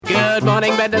Good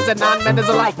morning, benders and non-benders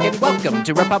alike, and welcome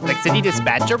to Republic City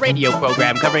Dispatch, a radio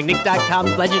program covering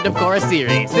Nick.com's Legend of Korra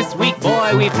series. This week,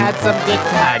 boy, we've had some good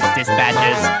times,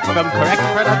 dispatchers. From correct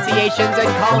pronunciations and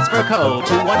calls for code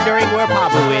to wondering where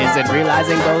Pabu is and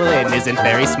realizing Bolin isn't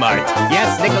very smart.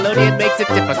 Yes, Nickelodeon makes it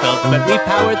difficult, but we've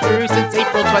powered through since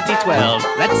April 2012.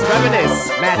 Let's reminisce.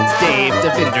 Matt, Dave,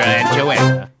 Devindra, and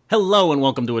Joanna. Hello, and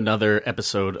welcome to another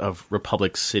episode of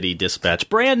Republic City Dispatch.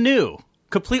 Brand new,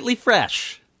 completely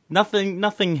fresh.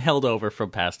 Nothing held over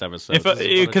from past episodes.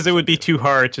 Because it would be too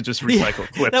hard to just recycle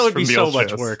clips. That would from be the so old much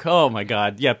shows. work. Oh my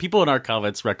god. Yeah, people in our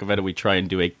comments recommended we try and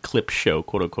do a clip show,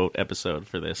 quote unquote, episode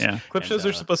for this. Yeah, clip shows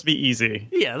are supposed to be easy.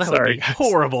 Yeah, that Sorry, would be guys.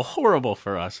 horrible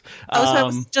for us. I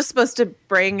was just supposed to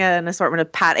bring an assortment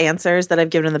of pat answers that I've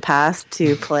given in the past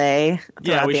to play.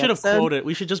 Yeah, we the should have episode. quoted.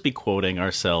 We should just be quoting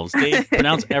ourselves. Dave,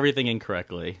 pronounce everything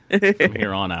incorrectly from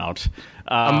here on out.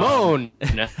 Amon.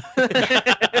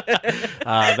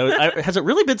 Has it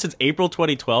really been since April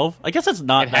 2012? I guess that's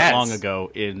not It that has. long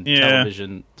ago in Yeah.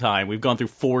 television time. We've gone through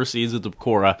 4 seasons of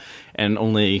Korra, and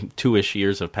only 2-ish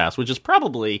years have passed, which is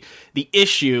probably the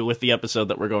issue with the episode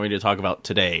that we're going to talk about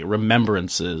today,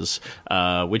 Remembrances,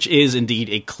 which is indeed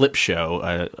a clip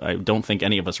show. I don't think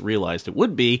any of us realized it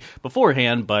would be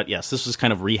beforehand, but yes, this was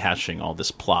kind of rehashing all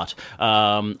this plot.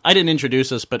 I didn't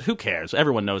introduce us, but who cares?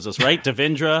 Everyone knows us, right?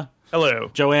 Devindra, Hello.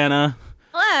 Joanna,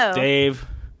 Hello. Dave,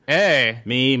 Hey.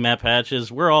 me, Matt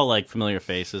Patches, we're all like familiar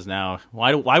faces now.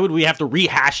 Why would we have to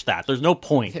rehash that? There's no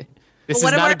point. This Well, what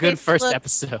is do not our a good faces first look-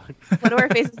 episode. What do our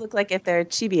faces look like if they're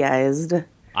chibi-ized?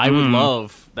 I would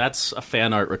love, that's a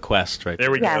fan art request right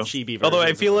There we Yes. go. Chibi Although I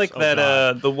versions feel of like this. Oh, that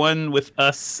God. the one with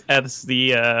us as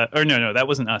the or no, that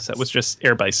wasn't us. That was just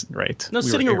Air Bison, right? No, We were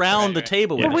sitting here. around the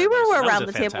table. Yeah. with We Air were Bison. That around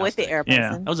was the table with the fantastic. air Yeah.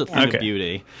 person. That was a thing Okay. of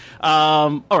beauty.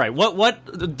 All right,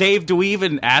 what, Dave, do we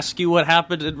even ask you what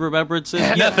happened in Remembrances?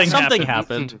 Yeah, Nothing something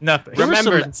happened. happened. Nothing. There were some-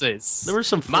 Remembrances. there were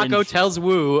some Mako fringe- tells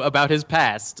Wu about his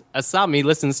past. Asami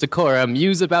listens to Korra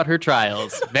muse about her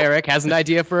trials. Varric has an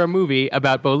idea for a movie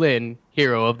about Bolin,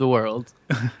 hero of the world.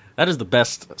 That is the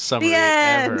best summary The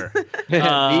end. ever. The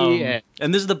end.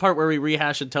 And this is the part where we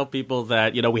rehash and tell people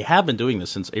that, we have been doing this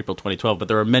since April 2012, but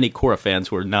there are many Korra fans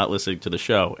who are not listening to the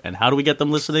show. And how do we get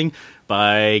them listening?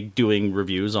 By doing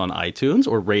reviews on iTunes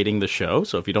or rating the show.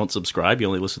 So if you don't subscribe, you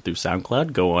only listen through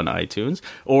SoundCloud, go on iTunes.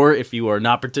 Or if you are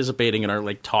not participating in our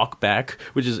talk back,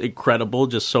 which is incredible,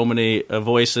 just so many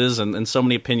voices and so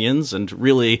many opinions, and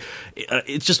really,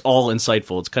 it's just all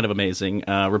insightful. It's kind of amazing.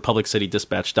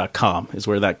 RepublicCityDispatch.com is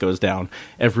where that goes down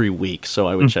every week. So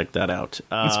I would check that out.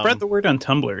 And spread the word on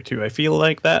Tumblr too. I feel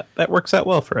like that works out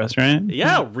well for us, right?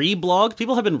 Yeah, reblogs.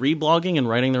 People have been reblogging and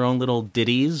writing their own little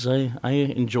ditties. I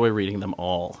enjoy reading them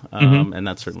all, and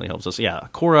that certainly helps us. Yeah,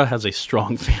 Korra has a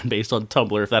strong fan base on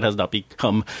Tumblr, if that has not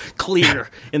become clear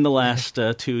in the last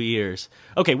 2 years.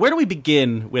 Okay, where do we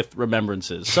begin with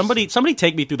Remembrances? Somebody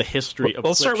take me through the history of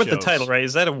We'll clip start with the shows. title, right?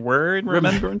 Is that a word?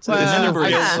 Remembrances?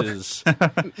 Remembrances.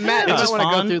 Matt, you might just want to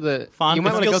go fond- through the. fond- You might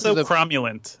It want to go feels through so the.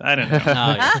 cromulent. I don't know. Oh,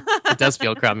 yeah. It does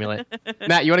feel cromulent.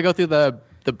 Matt, you want to go through the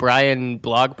Brian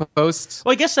blog post?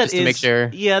 Well, I guess that Just is to make sure.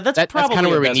 Yeah, that's That's probably kinda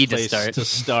where a we best need to place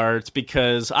start.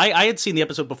 because I had seen the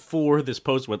episode before this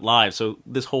post went live, so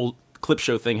this whole clip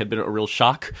show thing had been a real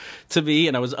shock to me,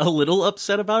 and I was a little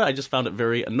upset about it. I just found it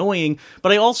very annoying,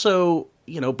 but I also,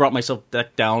 brought myself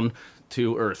back down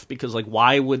to earth because,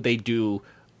 why would they do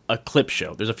a clip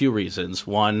show? There's a few reasons.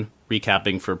 One,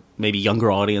 recapping for maybe younger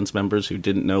audience members who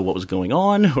didn't know what was going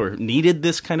on or needed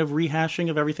this kind of rehashing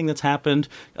of everything that's happened,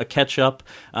 a catch up,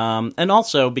 and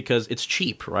also because it's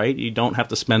cheap, right? You don't have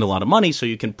to spend a lot of money, so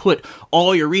you can put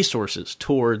all your resources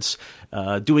towards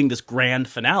doing this grand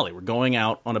finale. We're going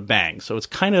out on a bang. So it's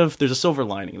there's a silver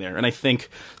lining there. And I think,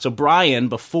 so Brian,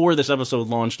 before this episode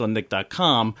launched on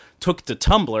Nick.com, took to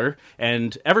Tumblr,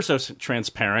 and ever so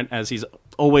transparent, as he's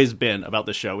always been about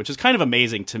the show, which is kind of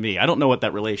amazing to me. I don't know what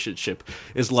that relationship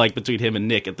is like between him and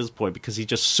Nick at this point, because he's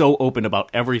just so open about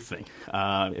everything.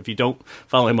 If you don't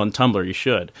follow him on Tumblr, you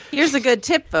should. Here's a good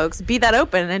tip, folks. Be that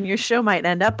open, and your show might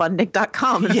end up on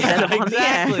Nick.com instead of on the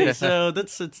air. exactly. So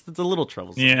it's a little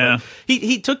troublesome. Yeah. But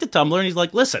he took to Tumblr and he's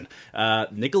like, listen,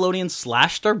 Nickelodeon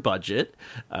slashed our budget.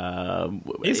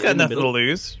 He's got nothing to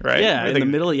lose, right? Yeah, in Really- the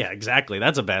middle. Yeah, exactly.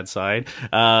 That's a bad sign.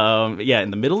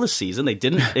 In the middle of the season, they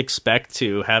didn't expect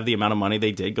to have the amount of money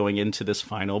they did going into this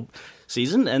final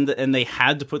season, and they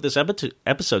had to put this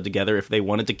episode together if they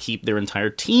wanted to keep their entire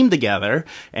team together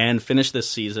and finish this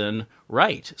season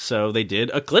right. So they did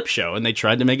a clip show, and they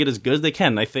tried to make it as good as they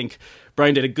can. And I think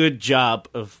Brian did a good job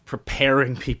of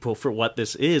preparing people for what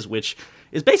this is, which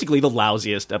is basically the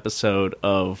lousiest episode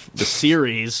of the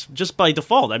series just by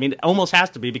default. I mean, it almost has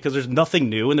to be because there's nothing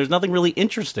new and there's nothing really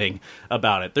interesting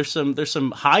about it. There's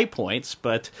some high points,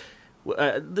 but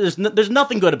there's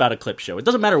nothing good about a clip show. It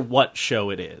doesn't matter what show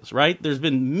it is, right? There's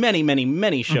been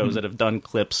many shows that have done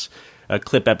clip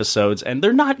episodes, and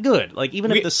they're not good. Like,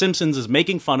 even if The Simpsons is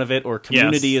making fun of it or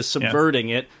Community is subverting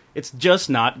it, it's just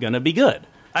not going to be good.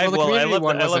 I love it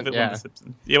when The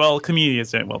Simpsons. Yeah, well, Community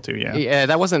is doing well too. Yeah, yeah,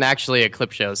 that wasn't actually a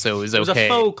clip show, so it was okay. It was a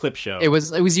faux clip show. It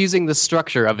was using the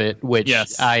structure of it, which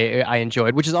I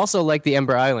enjoyed, which is also like the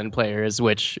Ember Island Players,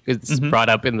 which is brought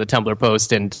up in the Tumblr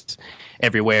post and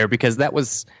everywhere, because that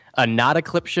was not a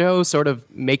clip show, sort of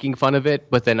making fun of it,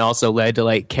 but then also led to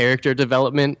like character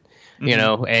development. You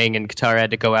know, Aang and Katara had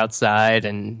to go outside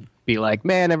and be like,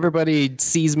 man, everybody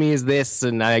sees me as this,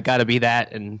 and I got to be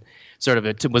that, and sort of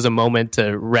it was a moment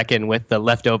to reckon with the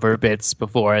leftover bits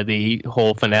before the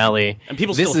whole finale. And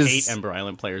people still hate Ember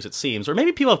Island Players, it seems. Or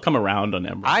maybe people have come around on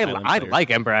Ember Island Players. I like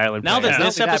Ember Island Players. Now that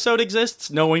this episode exists,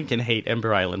 exists, no one can hate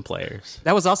Ember Island Players.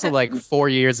 That was also like 4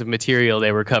 years of material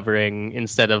they were covering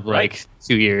instead of like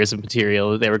 2 years of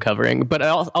material they were covering. But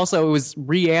also it was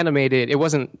reanimated. It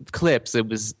wasn't clips. It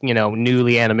was,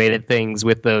 newly animated things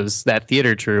with that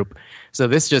theater troupe. So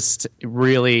this just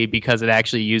really, because it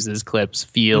actually uses clips,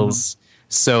 feels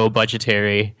so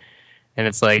budgetary, and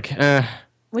it's like,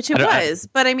 which it was.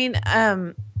 But I mean,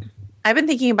 I've been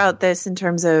thinking about this in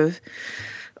terms of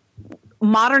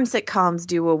modern sitcoms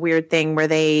do a weird thing where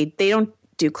they don't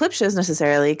do clip shows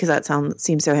necessarily, because that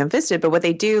seems so ham-fisted, but what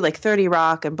they do, like 30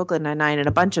 Rock and Brooklyn Nine-Nine and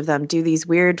a bunch of them, do these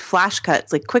weird flash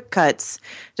cuts, like quick cuts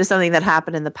to something that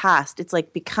happened in the past. It's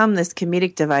like become this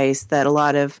comedic device that a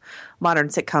lot of modern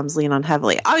sitcoms lean on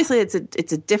heavily. Obviously, it's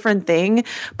a different thing,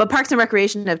 but Parks and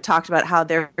Recreation have talked about how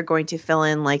they're going to fill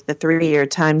in like the 3-year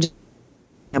time,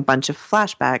 a bunch of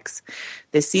flashbacks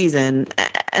this season.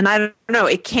 And I don't know,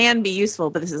 it can be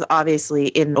useful, but this is obviously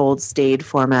in an old staid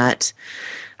format.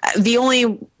 The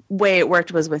only way it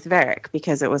worked was with Varric,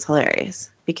 because it was hilarious,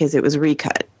 because it was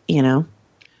recut, Yeah,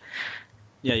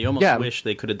 you almost wish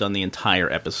they could have done the entire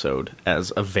episode as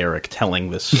a Varric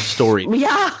telling this story.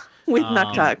 Yeah, with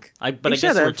Nuktuk. But I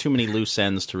guess there were too many loose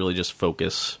ends to really just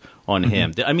focus on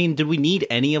him. I mean, did we need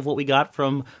any of what we got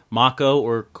from Mako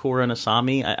or Korra and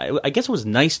Asami? I guess it was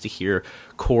nice to hear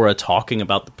Korra talking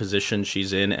about the position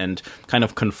she's in and kind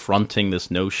of confronting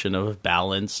this notion of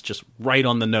balance just right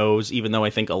on the nose, even though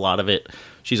I think a lot of it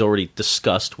she's already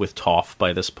discussed with Toph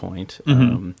by this point.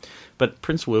 But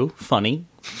Prince Wu, funny,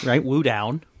 right? Wu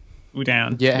down. Wu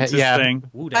down. Yeah, it's his thing.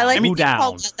 Wu down. I like Wu he down.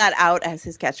 called that out as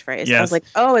his catchphrase. Yes. I was like,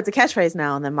 oh, it's a catchphrase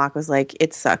now. And then Mock was like,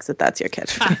 it sucks that that's your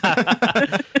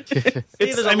catchphrase.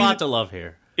 There's a lot to love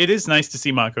here. It is nice to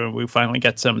see Mako and Wu finally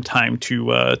get some time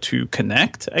to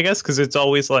connect, I guess, because it's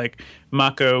always like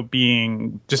Mako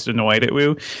being just annoyed at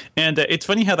Wu. And it's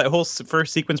funny how that whole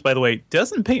first sequence, by the way,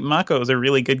 doesn't paint Mako as a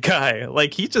really good guy.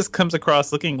 Like, he just comes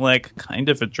across looking like kind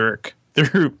of a jerk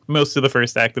through most of the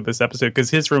first act of this episode, because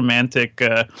his romantic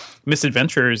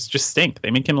misadventures just stink.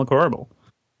 They make him look horrible.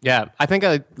 Yeah, I think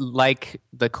I like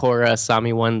the Korra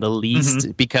Asami one the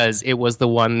least because it was the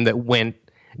one that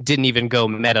didn't even go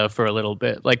meta for a little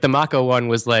bit. Like the Mako one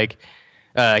was like,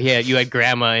 you had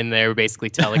Grandma in there basically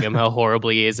telling him how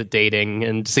horribly he is at dating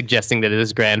and suggesting that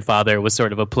his grandfather was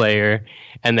sort of a player.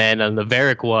 And then on the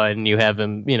Varric one, you have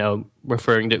him,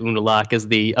 referring to Unalaq as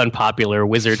the unpopular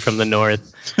wizard from the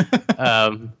north.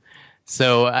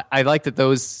 So I like that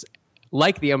those,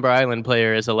 like the Ember Island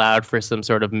Players, allowed for some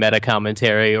sort of meta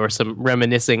commentary or some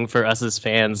reminiscing for us as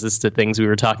fans as to things we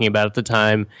were talking about at the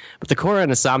time. But the Korra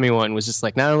and Asami one was just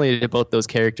like, not only did both those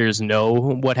characters know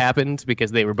what happened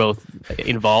because they were both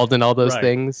involved in all those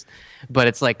things, but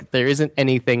it's like there isn't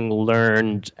anything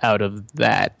learned out of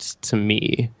that to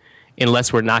me,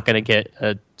 unless we're not going to get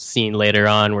a scene later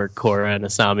on where Korra and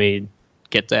Asami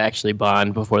get to actually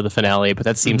bond before the finale, but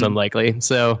that seems unlikely.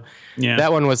 So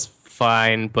that one was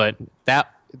fine, but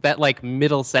that like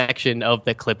middle section of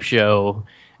the clip show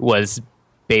was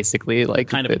basically like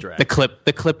kind of a drag. the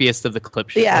clippiest of the clip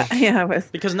show. Yeah, it was.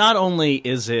 Because not only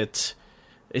is it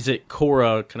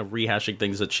Korra kind of rehashing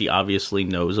things that she obviously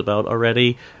knows about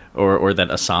already, or that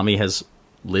Asami has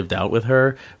lived out with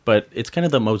her, but it's kind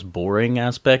of the most boring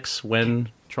aspects when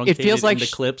truncated it feels like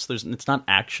into clips. It's not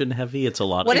action heavy. It's a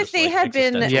lot. What of if they like had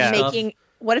been existential making? stuff.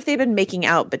 What if they'd been making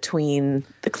out between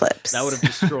the clips? That would have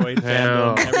destroyed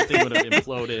fandom. Everything would have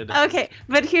imploded. Okay,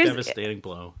 but Devastating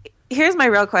blow. Here's my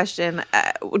real question.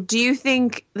 Do you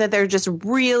think that they're just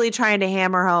really trying to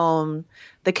hammer home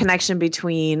the connection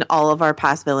between all of our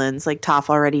past villains, like Toph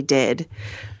already did?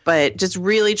 but just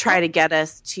really try to get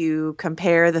us to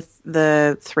compare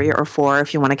the 3 or 4,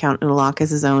 if you want to count Unalaq as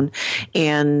his own,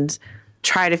 and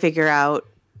try to figure out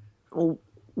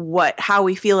how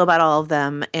we feel about all of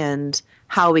them and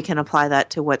how we can apply that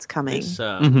to what's coming.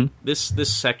 This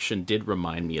section did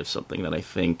remind me of something that I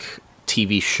think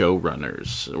TV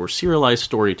showrunners or serialized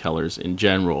storytellers in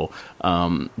general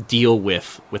deal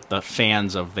with the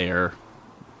fans of their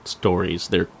stories,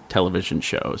 their television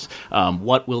shows.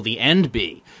 What will the end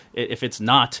be? If it's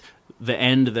not the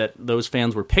end that those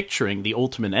fans were picturing, the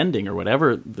ultimate ending or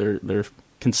whatever they're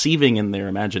conceiving in their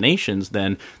imaginations,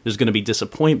 then there's going to be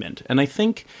disappointment. And I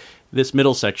think this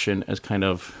middle section, as kind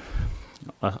of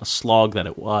a slog that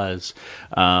it was,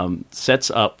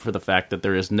 sets up for the fact that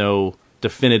there is no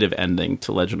definitive ending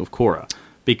to Legend of Korra,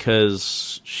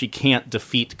 because she can't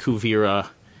defeat Kuvira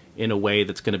in a way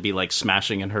that's going to be like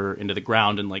smashing her into the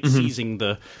ground and like seizing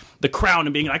the crown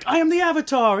and being like, I am the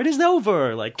Avatar, it is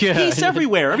over, like peace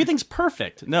everywhere, everything's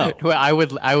perfect. No. Well, I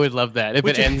would love that if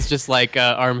it ends just like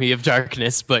Army of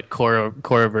Darkness, but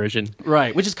Korra version.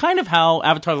 Right, which is kind of how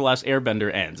Avatar The Last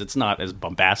Airbender ends. It's not as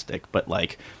bombastic, but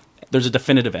like there's a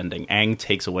definitive ending. Aang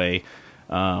takes away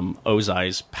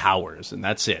Ozai's powers, and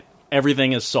that's it.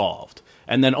 Everything is solved.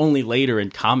 And then only later in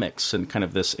comics and kind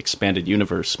of this expanded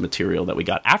universe material that we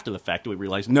got after the fact do we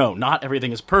realize, no, not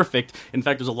everything is perfect. In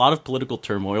fact, there's a lot of political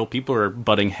turmoil. People are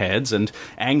butting heads, and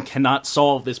Aang cannot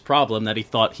solve this problem that he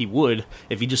thought he would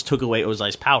if he just took away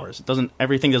Ozai's powers.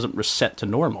 Everything doesn't reset to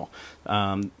normal.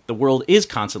 The world is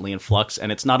constantly in flux,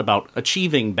 and it's not about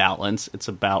achieving balance. It's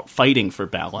about fighting for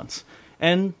balance.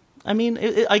 And I mean,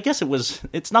 I guess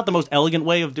it's not the most elegant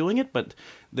way of doing it, but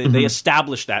they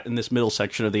established that in this middle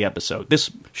section of the episode. This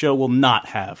show will not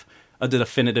have a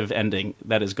definitive ending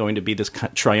that is going to be this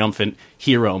triumphant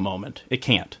hero moment. It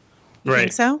can't. You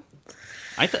think so?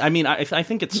 I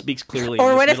think it speaks clearly.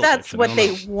 Or what if that's what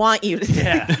they want you to say?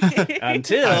 Yeah.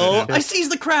 Until I seize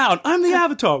the crown. I'm the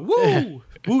Avatar. Woo!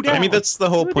 Woo down. I mean, that's the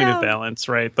whole point of balance,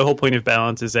 right? The whole point of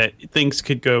balance is that things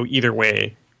could go either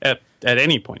way at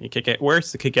any point. It could get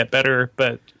worse, it could get better,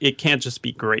 but it can't just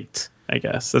be great, I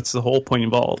guess. That's the whole point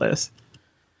of all this.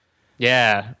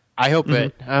 Yeah, I hope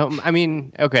it. I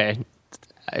mean, okay.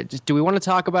 Do we want to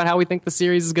talk about how we think the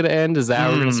series is going to end? Is that how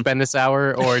we're going to spend this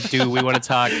hour? Or do we want to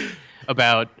talk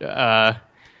about, I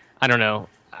don't know.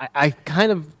 I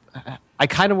kind of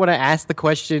want to ask the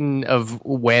question of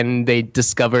when they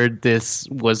discovered this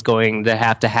was going to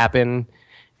have to happen.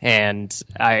 And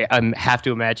I have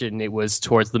to imagine it was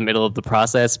towards the middle of the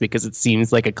process, because it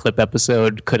seems like a clip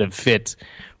episode could have fit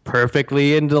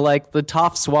perfectly into like the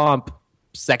Toph Swamp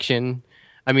section.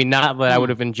 I mean, not that I would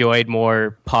have enjoyed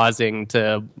more pausing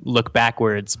to look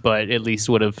backwards, but at least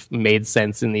would have made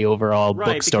sense in the overall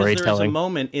book storytelling. Because there's a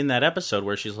moment in that episode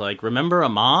where she's like, remember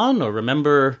Amon, or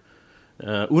remember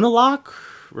Unalaq?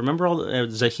 Remember all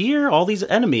Zahir, all these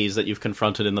enemies that you've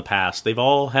confronted in the past. They've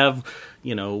all have,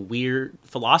 weird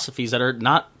philosophies that are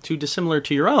not too dissimilar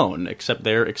to your own, except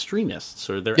they're extremists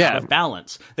or they're out of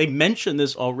balance. They mentioned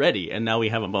this already, and now we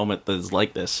have a moment that's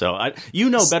like this. So you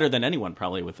know better than anyone,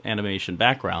 probably with animation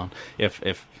background,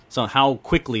 how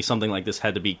quickly something like this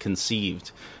had to be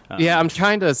conceived. Yeah, I'm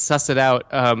trying to suss it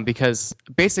out because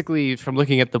basically from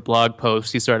looking at the blog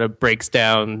post, he sort of breaks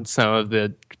down some of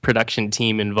the production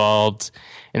team involved,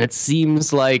 and it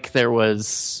seems like there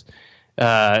was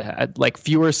like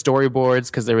fewer storyboards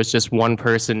because there was just one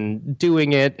person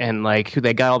doing it, and like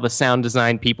they got all the sound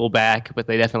design people back, but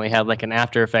they definitely had like an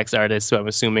After Effects artist, who I'm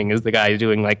assuming is the guy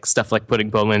doing like stuff like putting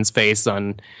Bowman's face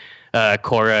on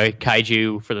Korra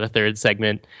Kaiju for the third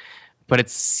segment. But it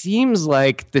seems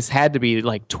like this had to be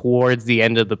like towards the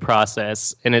end of the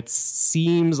process, and it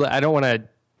seems like, I don't want to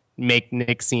make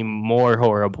Nick seem more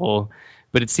horrible,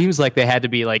 but it seems like they had to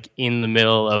be like in the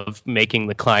middle of making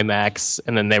the climax,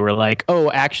 and then they were like, oh,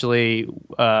 actually,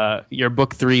 your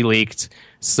book 3 leaked,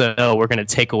 so we're going to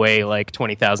take away like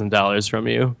 $20,000 from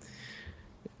you.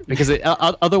 Because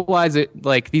otherwise,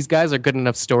 these guys are good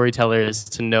enough storytellers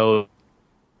to know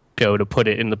to put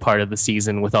it in the part of the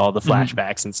season with all the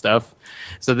flashbacks and stuff.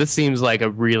 So this seems like a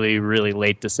really, really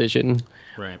late decision.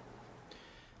 Right.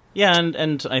 Yeah,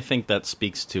 and I think that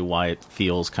speaks to why it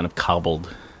feels kind of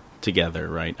cobbled together,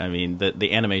 right? I mean,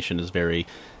 the animation is very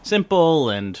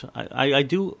simple, and I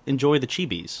do enjoy the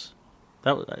chibis.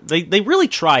 They really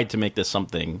tried to make this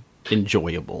something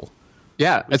enjoyable.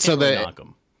 Yeah, and so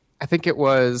I think it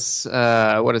was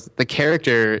the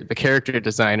character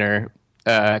designer,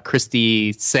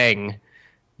 Christy Seng,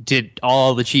 did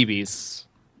all the chibis.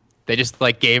 They just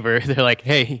gave her. They're like,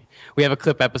 hey, we have a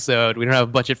clip episode. We don't have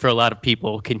a budget for a lot of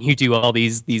people. Can you do all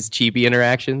these chibi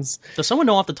interactions? Does someone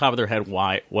know off the top of their head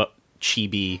what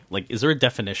chibi? Like, is there a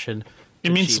definition?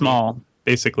 It means chibi? Small,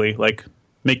 basically. Like,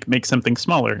 make something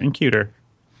smaller and cuter.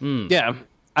 Yeah.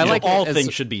 I like all it as,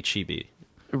 things should be chibi.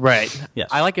 right. Yes.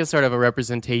 I like it as sort of a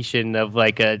representation of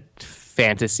like a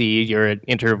fantasy or an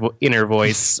inner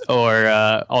voice, or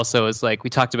also as like we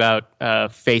talked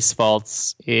about face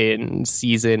faults in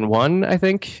season 1, I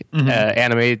think,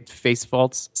 anime face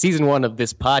faults, season 1 of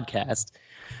this podcast,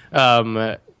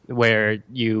 where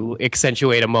you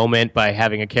accentuate a moment by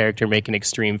having a character make an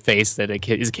extreme face that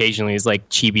is occasionally is like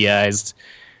chibiized.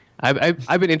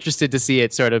 I've been interested to see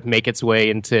it sort of make its way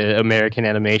into American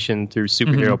animation through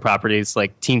superhero properties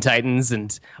like Teen Titans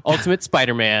and Ultimate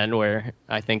Spider-Man, where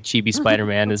I think Chibi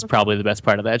Spider-Man is probably the best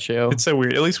part of that show. It's so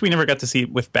weird. At least we never got to see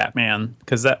it with Batman,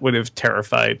 because that would have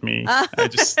terrified me. I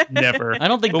just never. I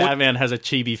don't think Batman has a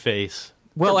chibi face.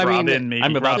 Well, I mean, Robin, maybe.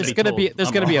 I'm about there's to gonna be be told there's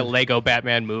I'm gonna be a wrong. Lego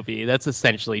Batman movie. That's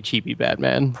essentially Chibi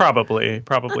Batman. Probably.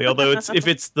 Although if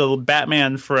it's the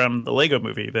Batman from the Lego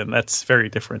movie, then that's very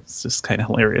different. It's just kind of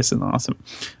hilarious and awesome.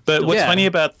 But what's Yeah. funny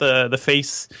about the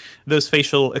face, those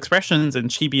facial expressions and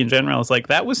chibi in general is like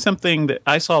that was something that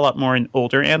I saw a lot more in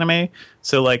older anime.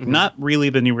 So like not really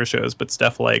the newer shows, but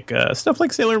stuff like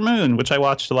Sailor Moon, which I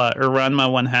watched a lot, or Ranma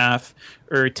 1/2,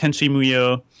 or Tenchi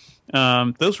Muyo.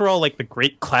 Those were all like the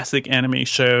great classic anime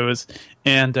shows,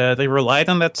 and they relied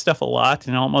on that stuff a lot,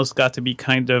 and almost got to be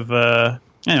kind of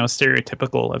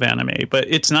stereotypical of anime. But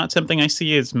it's not something I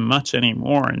see as much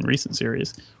anymore in recent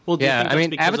series. Well, do you Yeah, think I that's mean,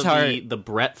 because Avatar- of the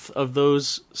breadth of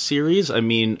those series? I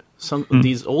mean, some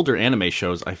these older anime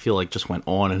shows, I feel like just went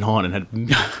on and had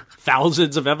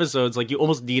thousands of episodes. Like you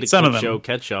almost need a Some of clip them. show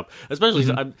catch up.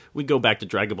 Especially, we go back to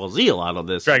Dragon Ball Z a lot on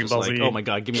this. Dragon Just Ball like, Z. oh my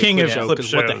god, give me King a of clip show clip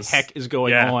because what the shows. heck is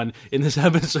going Yeah. on in this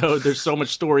episode? There's so much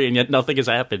story and yet nothing has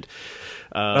happened.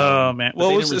 Oh man! but Well,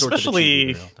 they it was didn't resort to the especially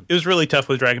chibi very often. it was really tough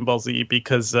with Dragon Ball Z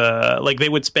because like they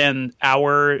would spend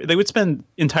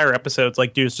entire episodes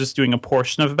like just doing a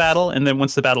portion of a battle, and then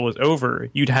once the battle was over,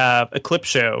 you'd have a clip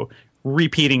show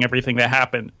repeating everything that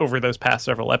happened over those past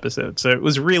several episodes. So it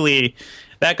was really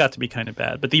that got to be kind of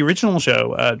bad. But the original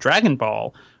show, Dragon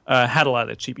Ball, had a lot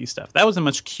of chibi stuff. That was a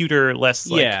much cuter, less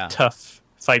tough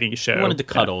fighting show. I wanted to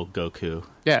cuddle Goku.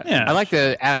 Yeah. I like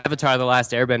the Avatar: The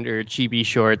Last Airbender chibi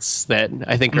shorts that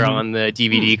I think are on the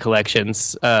DVD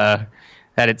collections. That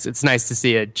it's nice to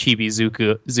see a chibi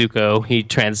Zuko. He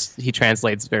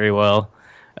translates very well.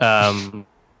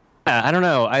 I don't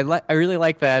know. I really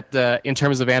like that in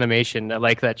terms of animation. I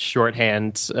like that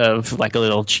shorthand of like a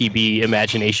little chibi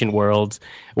imagination world.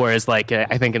 Whereas like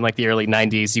I think in like the early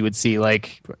 90s you would see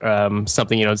like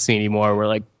something you don't see anymore where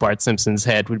like Bart Simpson's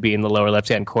head would be in the lower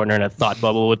left-hand corner and a thought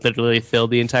bubble would literally fill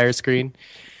the entire screen.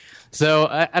 So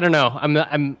I don't know.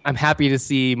 I'm happy to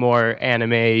see more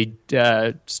anime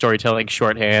storytelling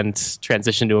shorthand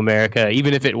transition to America,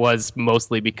 even if it was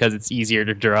mostly because it's easier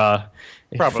to draw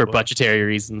for budgetary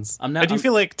reasons. I do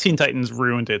feel like Teen Titans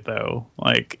ruined it though.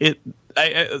 Like it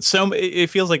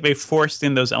feels like they forced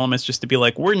in those elements just to be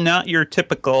like, we're not your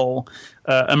typical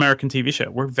American TV show.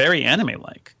 We're very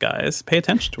anime-like, guys. Pay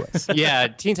attention to us. Yeah,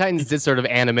 Teen Titans did sort of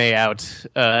anime out,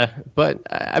 but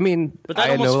I mean, But that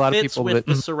I know a lot of fits people with that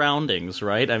the surroundings,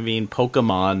 right? I mean,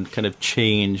 Pokemon kind of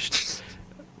changed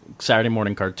Saturday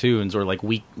morning cartoons or like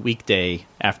weekday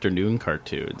afternoon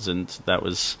cartoons, and that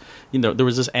was, there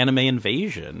was this anime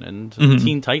invasion, and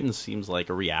Teen Titans seems like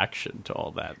a reaction to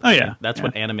all that. Oh yeah, that's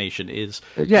what animation is.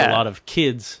 Yeah. For a lot of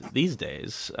kids these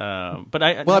days. But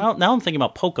now I'm thinking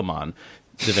about Pokemon.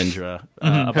 Devendra,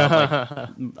 about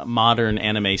like modern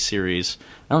anime series.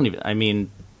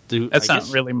 That's not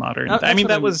really modern. I mean,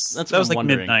 that was like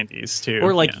mid '90s too,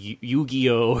 or like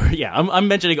Yu-Gi-Oh. Yeah, I'm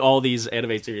mentioning all these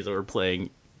anime series that were playing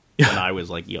when I was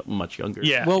like much younger.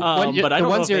 Yeah, well, but I don't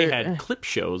know if they had clip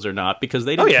shows or not because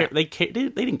they didn't they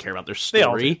didn't care about their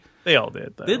story. They all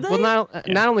did. Though. Did they? Well,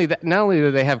 not only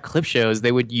do they have clip shows,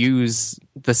 they would use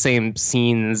the same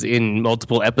scenes in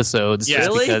multiple episodes. Yeah. Just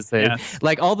Really? because they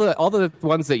like all the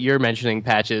ones that you're mentioning,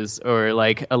 Patches, or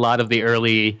like a lot of the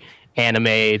early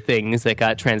anime things that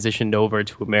got transitioned over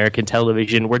to American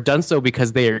television were done so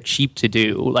because they are cheap to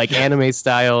do. Like anime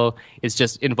style is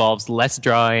just involves less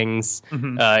drawings,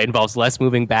 involves less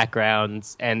moving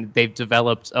backgrounds, and they've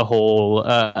developed a whole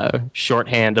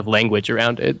shorthand of language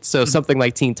around it. So something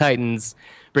like Teen Titans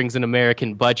brings an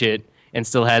American budget and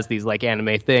still has these like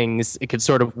anime things. It could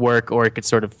sort of work or it could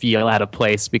sort of feel out of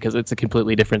place because it's a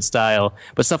completely different style.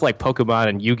 But stuff like Pokemon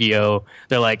and Yu-Gi-Oh,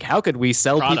 they're like, how could we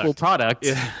sell people product?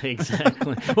 Yeah,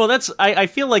 exactly. Well, I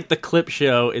feel like the clip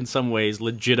show in some ways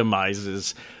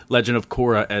legitimizes Legend of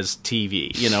Korra as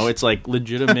TV. It's like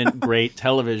legitimate great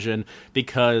television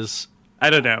because I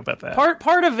don't know about that.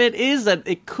 Part of it is that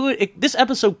this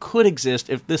episode could exist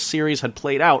if this series had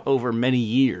played out over many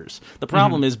years. The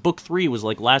problem is Book 3 was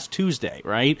like last Tuesday,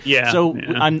 right? Yeah. So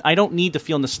I don't need to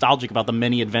feel nostalgic about the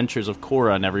many adventures of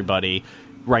Korra and everybody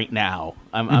right now.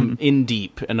 I'm in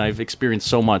deep, and I've experienced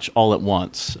so much all at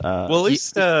once. Well, at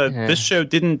least this show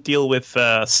didn't deal with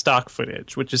stock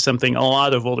footage, which is something a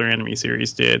lot of older anime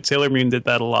series did. Sailor Moon did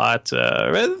that a lot.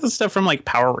 The stuff from like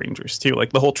Power Rangers too,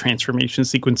 like the whole transformation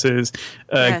sequences,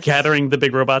 gathering the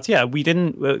big robots. Yeah, we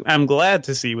didn't. I'm glad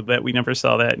to see that we never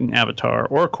saw that in Avatar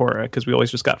or Korra, because we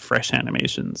always just got fresh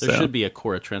animations. There should be a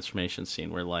Korra transformation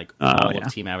scene where like all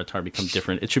of Team Avatar become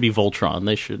different. It should be Voltron.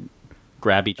 They should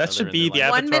grab each other. That should be the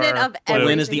Avatar. 1 minute of every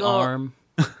Lin is the arm.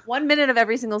 1 minute of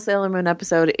every single Sailor Moon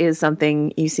episode is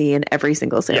something you see in every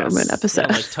single Sailor Moon episode.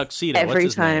 Yeah, like Tuxedo. Every What's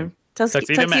his time. name?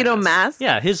 Tuxedo Mask.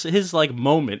 Yeah, his like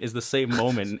moment is the same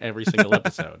moment in every single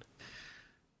episode.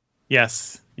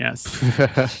 Yes.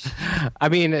 I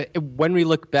mean, when we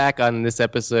look back on this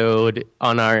episode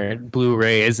on our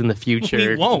Blu-rays in the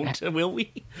future... We won't, will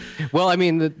we? Well, I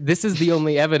mean, this is the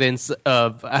only evidence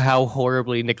of how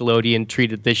horribly Nickelodeon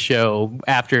treated this show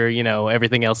after,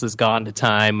 everything else has gone to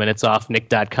time and it's off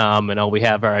Nick.com and all we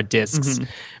have are our discs.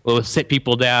 We'll sit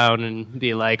people down and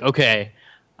be like, okay,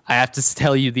 I have to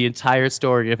tell you the entire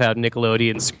story of how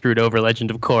Nickelodeon screwed over Legend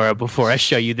of Korra before I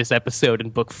show you this episode in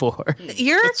Book 4.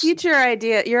 Your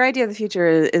idea of the future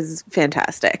is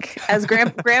fantastic. As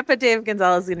Grandpa Dave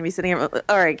Gonzalez is going to be sitting here,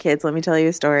 all right, kids, let me tell you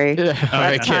a story. All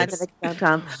right, kids.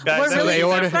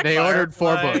 They ordered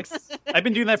 4 books. I've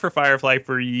been doing that for Firefly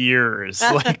for years.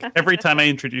 Like every time I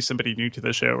introduce somebody new to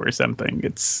the show or something,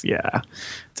 it's a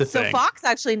thing. So Fox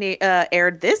actually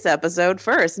aired this episode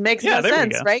first. Makes no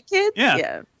sense, right, kids?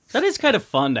 Yeah. That is kind of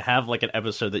fun to have like an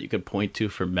episode that you could point to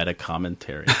for meta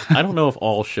commentary. I don't know if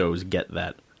all shows get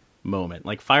that moment.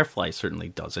 Like Firefly certainly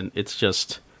doesn't. It's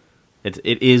just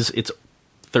it's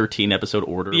 13 episode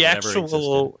order. The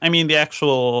actual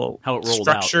how it rolled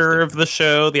structure of the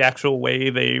show, the actual way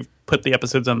they put the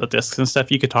episodes on the discs and stuff.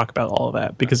 You could talk about all of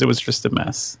that because it was just a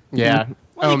mess. Yeah.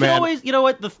 Well, you can always, you know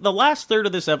what? The last third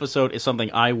of this episode is something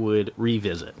I would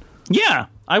revisit. Yeah.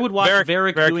 I would watch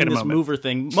Varric doing this mover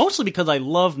thing, mostly because I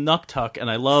love Nuktuk, and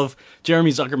I love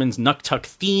Jeremy Zuckerman's Nuktuk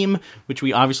theme, which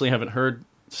we obviously haven't heard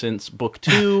since Book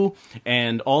 2,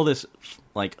 and all this,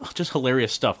 like, just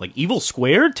hilarious stuff. Like Evil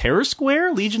Squared, Terror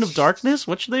Square, Legion of Darkness,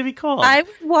 what should they be called? I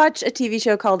would watch a TV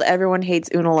show called Everyone Hates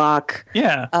Unalaq.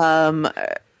 Yeah.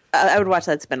 I would watch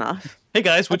that spinoff. Hey,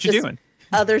 guys, what you doing?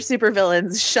 Other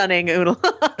supervillains shunning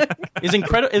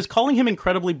Unalaq. Is calling him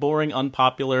incredibly boring,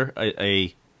 unpopular,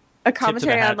 a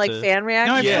commentary on like fan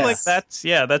reactions? No, I feel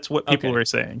like that's what people were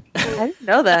saying. I didn't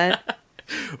know that.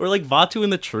 Or like Vaatu in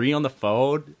the tree on the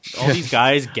phone. All these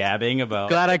guys gabbing about.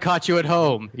 Glad I caught you at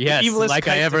home. Yes, like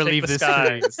I ever leave this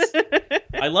skies.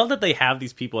 I love that they have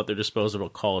these people at their disposal to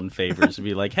call in favors and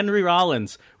be like, Henry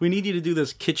Rollins, we need you to do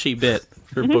this kitschy bit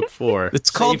for Book 4. It's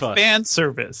called fan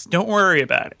service. Don't worry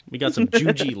about it. We got some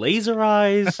Juji laser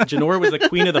eyes. Janora was the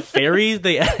queen of the fairies.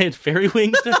 They added fairy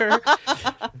wings to her.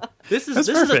 This is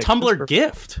a Tumblr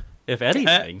gift, if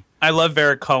anything. I love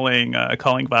Varric calling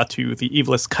Vaatu the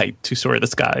evilest kite to soar the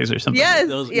skies or something. Yes,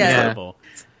 those incredible.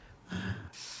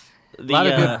 A lot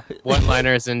of good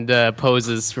one-liners and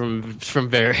poses from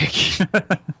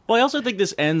Varric. Well, I also think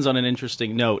this ends on an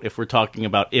interesting note if we're talking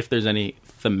about if there's any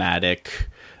thematic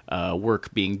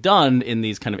work being done in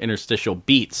these kind of interstitial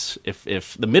beats.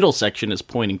 If the middle section is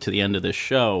pointing to the end of this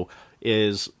show,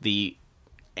 is the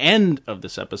end of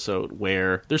this episode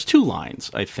where there's 2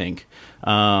 lines, I think.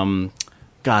 I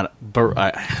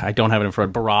don't have it in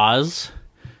front. Baraz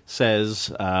says,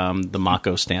 the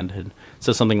Mako stand-in,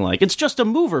 says something like, "It's just a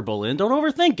mover, Bolin. Don't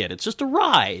overthink it. It's just a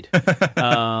ride."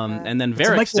 And then Varric steps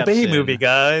in. It's a Michael Bay movie,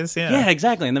 guys. Yeah,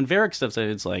 exactly. And then Varric steps in.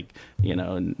 It's like,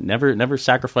 never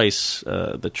sacrifice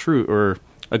the truth or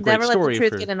a great never story. Never let the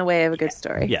truth get in the way of a good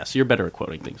story. Yes, you're better at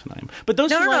quoting things than I am. But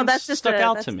those 2 lines that's just stuck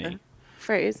out to me.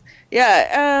 Phrase.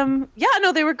 No,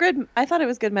 they were good. I thought it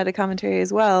was good meta commentary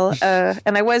as well.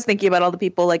 And I was thinking about all the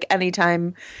people, like,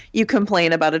 anytime you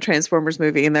complain about a Transformers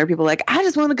movie and there are people like, I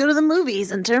just want to go to the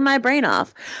movies and turn my brain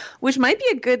off, which might be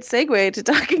a good segue to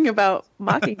talking about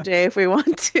Mockingjay if we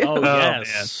want to. Oh,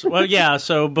 yes. Well, yeah,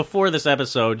 so before this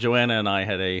episode, Joanna and I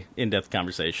had a in-depth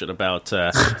conversation about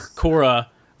Korra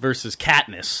versus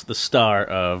Katniss, the star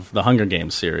of the Hunger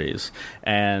Games series.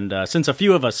 And since a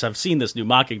few of us have seen this new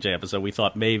Mockingjay episode, we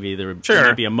thought maybe there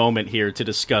would be a moment here to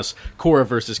discuss Korra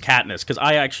versus Katniss. Because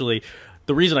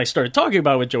the reason I started talking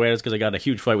about it with Joanna is because I got in a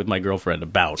huge fight with my girlfriend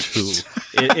about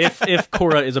if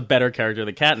Korra is a better character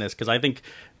than Katniss. Because I think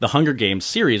the Hunger Games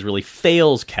series really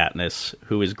fails Katniss,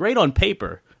 who is great on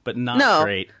paper, but not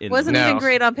great. Wasn't even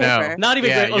great on paper. Not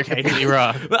even great. You're Okay, completely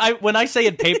wrong. But when I say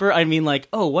in paper, I mean like,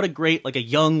 oh, what a great a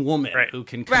young woman who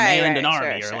can command an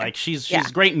army, or like she's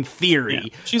great in theory.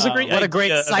 Yeah. She's a great What a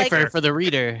great cipher for the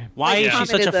reader. Why is she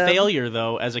such a failure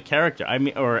though as a character? I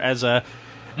mean, or as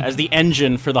the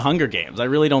engine for the Hunger Games. I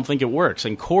really don't think it works.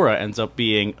 And Korra ends up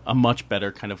being a much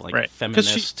better kind of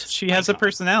feminist. Because she has a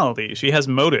personality. She has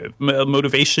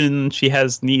motivation. She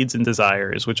has needs and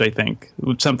desires, which I think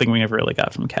something we never really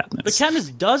got from Katniss. But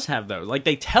Katniss does have those. Like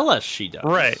they tell us she does.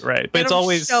 Right. But They it's don't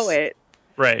always show it.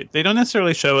 Right. They don't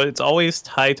necessarily show it. It's always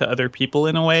tied to other people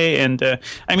in a way. And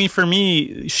I mean, for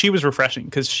me, she was refreshing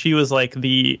because she was like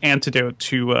the antidote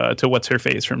to what's her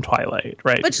face from Twilight,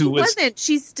 right? But she wasn't.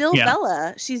 She's still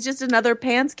Bella. She's just another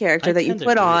Pans character that you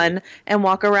put on and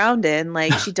walk around in.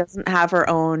 Like she doesn't have her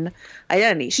own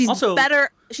identity. She's also better.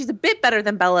 She's a bit better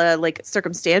than Bella, like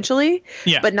circumstantially,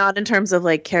 but not in terms of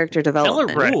like character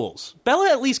development. Bella rules. Bella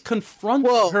at least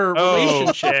confronts her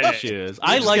relationship issues.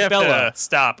 I like Bella.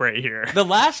 Stop right here. The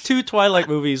last 2 Twilight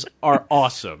movies are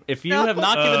awesome. If you have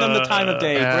not given them the time of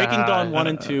day, Breaking Dawn 1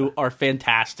 and 2 are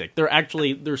fantastic. They're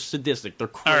sadistic. They're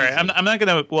crazy. All right, I'm not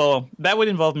gonna. Well, that would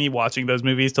involve me watching those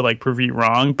movies to like prove you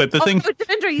wrong. But the thing,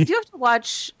 Devendra, you do have to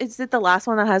watch. Is it the last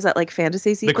one that has that like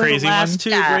fantasy sequence? The crazy the last 2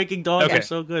 Yeah. Breaking Dawn are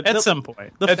so good. At some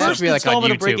point. The first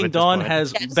installment of Breaking Dawn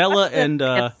has Bella and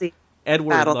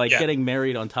Edward getting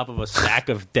married on top of a stack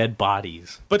of dead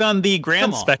bodies. But on the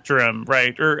grand spectrum,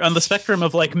 right, or on the spectrum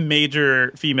of like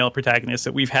major female protagonists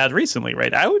that we've had recently,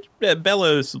 right, I would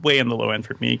Bella's way in the low end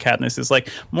for me. Katniss is like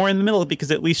more in the middle because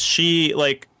at least she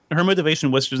like her motivation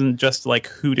wasn't just like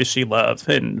who does she love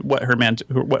and what her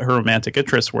romantic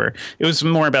interests were. It was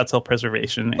more about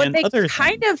self-preservation and other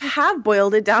kind of have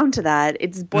boiled it down to that.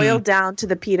 It's boiled down to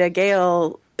the Peeta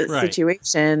Gale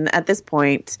situation at this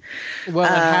point. Well, it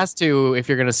has to if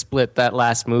you're going to split that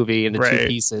last movie into 2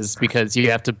 pieces because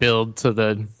you have to build to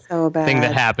the thing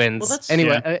that happens. Well,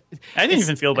 anyway, I didn't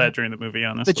even feel bad during the movie,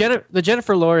 honestly. The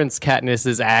Jennifer Lawrence Katniss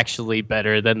is actually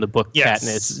better than the book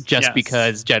Katniss just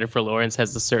because Jennifer Lawrence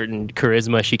has a certain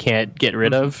charisma she can't get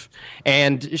rid of.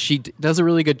 And she does a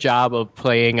really good job of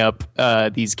playing up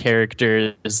these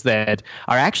characters that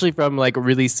are actually from like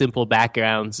really simple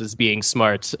backgrounds as being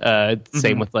smart.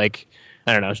 Same with like,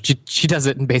 I don't know, she does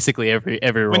it in basically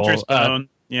every role. Winterstone.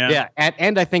 Yeah,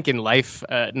 and I think in life,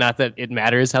 not that it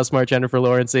matters how smart Jennifer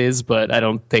Lawrence is, but I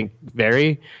don't think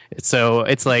very. So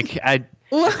it's like I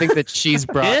think that she's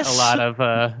brought a lot of,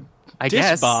 I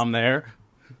guess, bomb there.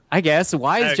 I guess.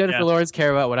 Why does Jennifer Lawrence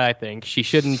care about what I think? She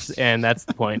shouldn't, and that's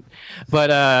the point.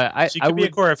 But she could be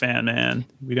a Korra fan, man.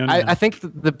 We don't know. I think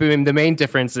the main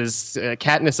difference is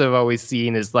Katniss I've always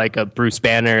seen is like a Bruce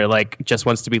Banner, like just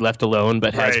wants to be left alone,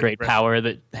 but has great power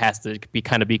that has to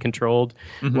be controlled.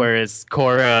 Whereas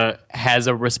Korra has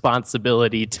a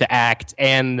responsibility to act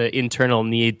and the internal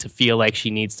need to feel like she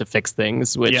needs to fix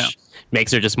things, which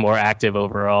makes her just more active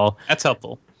overall. That's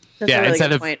helpful. That's a really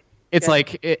good point. It's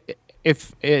like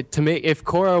if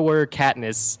Korra were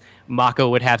Katniss, Mako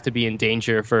would have to be in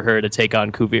danger for her to take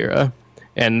on Kuvira,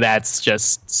 and that's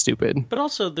just stupid. But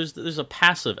also, there's a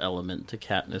passive element to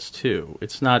Katniss too.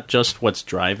 It's not just what's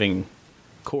driving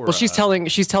Korra. Well,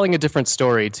 she's telling a different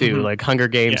story too. Like Hunger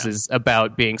Games is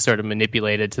about being sort of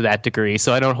manipulated to that degree.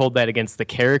 So I don't hold that against the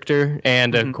character,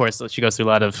 and of course, she goes through a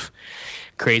lot of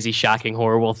crazy, shocking,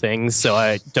 horrible things. So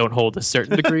I don't hold a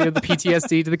certain degree of the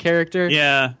PTSD to the character.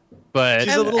 Yeah. But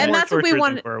she's a little more that's what we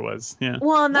want. Than Korra was. Yeah.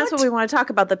 Well, and that's what we want to talk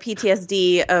about, the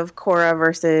PTSD of Korra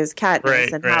versus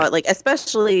Katniss and how it, like,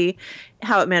 especially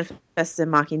how it manifests in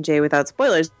Mockingjay without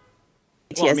spoilers.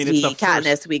 PTSD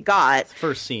Katniss we got.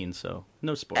 First scene, so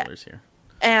no spoilers here.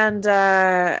 And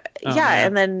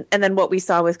and then what we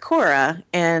saw with Korra,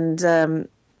 and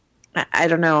I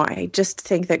don't know. I just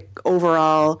think that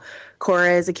overall,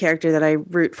 Korra is a character that I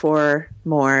root for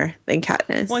more than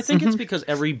Katniss. Well, I think it's because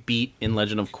every beat in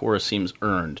Legend of Korra seems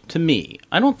earned. To me,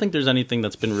 I don't think there's anything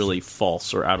that's been really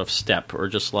false or out of step or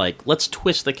just like, let's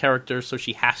twist the character so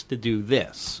she has to do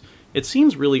this. It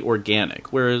seems really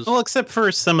organic, whereas... Well, except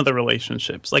for some of the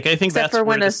relationships. Like, I think except for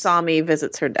when Asami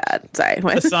visits her dad. Sorry.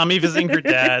 Asami visiting her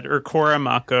dad, or Korra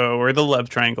Mako, or the love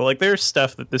triangle. Like, there's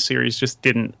stuff that the series just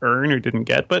didn't earn or didn't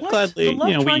get, but gladly... The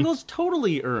love triangle's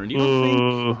totally earned. You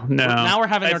don't think... No. Now we're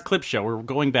having our clip show. We're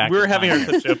going back. We're having our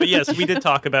clip show. But yes, we did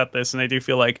talk about this, and I do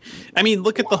feel like... I mean,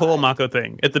 look at the whole Mako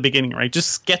thing at the beginning, right?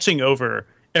 Just sketching over...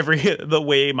 the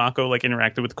way Mako like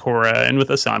interacted with Korra and with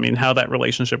Asami and how that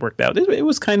relationship worked out. It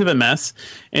was kind of a mess,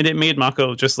 and it made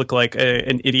Mako just look like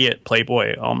an idiot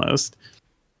playboy almost.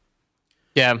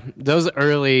 Yeah, those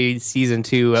early season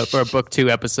 2 or book 2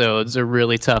 episodes are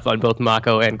really tough on both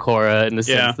Mako and Korra in the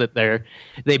sense that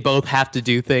they both have to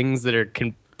do things that are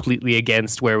completely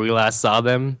against where we last saw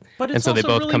them, but and so they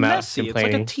both really come messy. out complaining.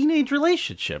 It's like a teenage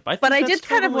relationship. I think But I that's did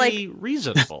kind of totally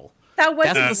reasonable. That was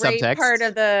That's a the great subtext. part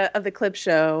of the clip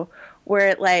show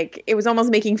where it was almost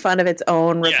making fun of its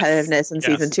own repetitiveness in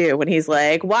season 2 when he's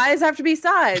like, why does it have to be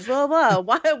sides? Blah, blah.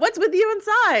 What's with you and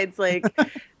sides? Like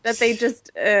that they just,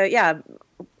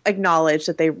 acknowledged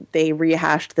that they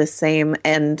rehashed the same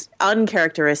and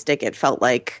uncharacteristic, it felt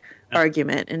like,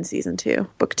 argument in season 2,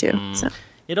 book 2. So.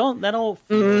 That all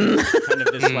feels kind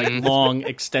of this like long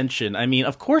extension. I mean,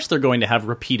 of course they're going to have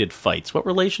repeated fights. What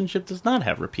relationship does not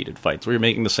have repeated fights? Where you're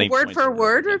making the same word points for over and word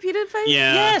over again? repeated fights?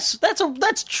 Yeah. Yes,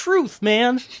 that's truth,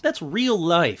 man. That's real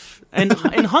life. And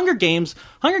in Hunger Games,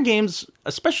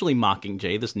 especially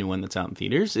Mockingjay, this new one that's out in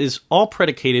theaters, is all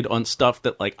predicated on stuff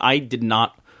that like I did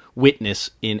not witness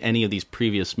in any of these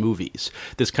previous movies.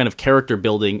 This kind of character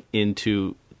building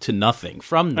into nothing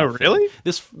from nothing. Oh, really?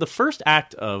 The first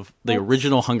act of the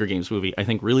original Hunger Games movie, I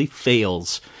think, really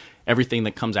fails everything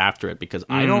that comes after it because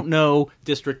I don't know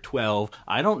District 12.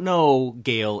 I don't know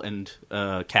Gale and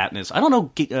Katniss. I don't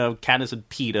know Katniss and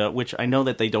Peeta, which I know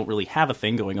that they don't really have a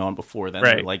thing going on before then.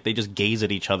 Right. Like they just gaze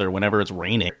at each other whenever it's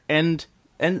raining, and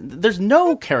there's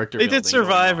no character. They did building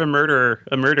survive going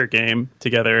a murder game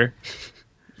together.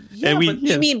 Yeah, and but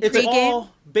You mean it's pregame? all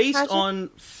based Patrick? on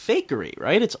fakery,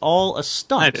 right? It's all a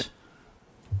stunt.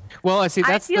 Well, I see. I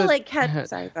That's feel the, like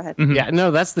sorry, go ahead. Yeah,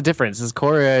 no, that's the difference. Is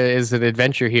Korra is an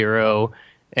adventure hero,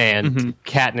 and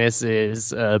Katniss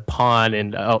is a pawn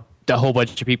in a whole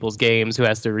bunch of people's games who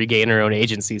has to regain her own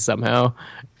agency somehow.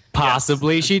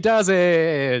 Possibly she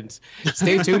doesn't.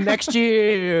 Stay tuned next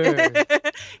year.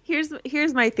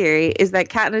 Here's my theory is that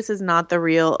Katniss is not the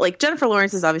real, like Jennifer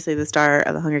Lawrence is obviously the star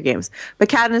of the Hunger Games, but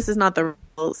Katniss is not the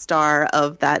real star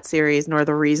of that series nor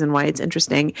the reason why it's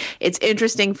interesting. It's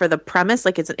interesting for the premise,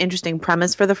 like it's an interesting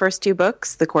premise for the first 2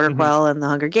 books, The Quarter Quell and The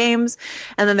Hunger Games,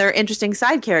 and then there are interesting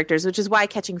side characters, which is why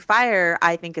Catching Fire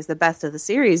I think is the best of the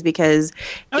series because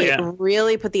it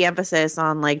really put the emphasis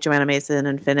on like Joanna Mason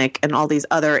and Finnick and all these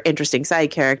other interesting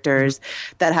side characters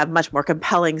that have much more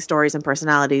compelling stories and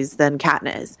personalities than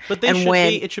Katniss. But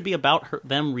it should be about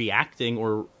them reacting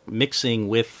or mixing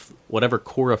with whatever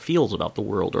Korra feels about the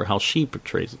world or how she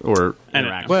portrays or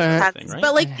interacts with everything, right?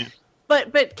 But like,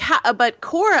 but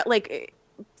Korra, like,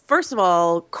 first of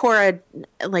all, Korra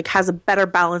like has a better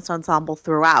balanced ensemble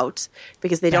throughout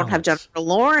because they don't have Jennifer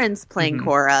Lawrence playing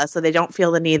Korra, so they don't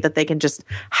feel the need that they can just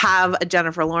have a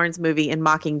Jennifer Lawrence movie in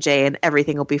Mockingjay and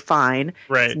everything will be fine.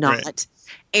 Right, it's not. right.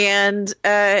 And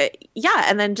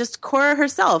and then just Korra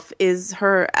herself is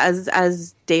her,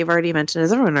 as Dave already mentioned,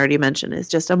 as everyone already mentioned, is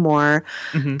just a more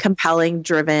compelling,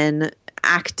 driven,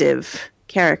 active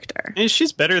character. And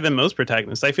she's better than most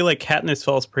protagonists. I feel like Katniss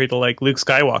falls prey to like Luke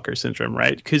Skywalker syndrome,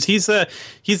 right? Because he's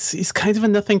kind of a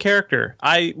nothing character.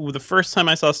 The first time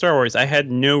I saw Star Wars, I had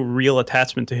no real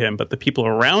attachment to him, but the people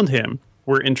around him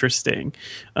were interesting.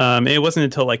 And it wasn't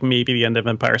until like maybe the end of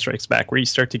Empire Strikes Back where you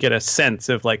start to get a sense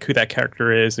of like who that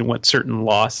character is and what certain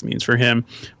loss means for him.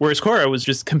 Whereas Korra was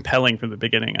just compelling from the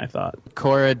beginning, I thought.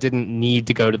 Korra didn't need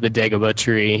to go to the Dagobah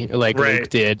tree like Luke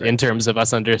did in terms of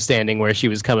us understanding where she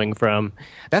was coming from.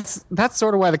 That's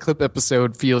sort of why the clip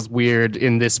episode feels weird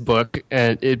in this book,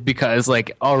 because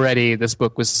like already this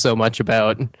book was so much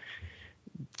about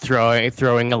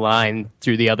throwing a line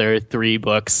through the other 3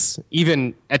 books,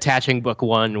 even attaching book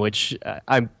 1, which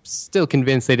I'm still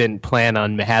convinced they didn't plan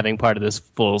on having part of this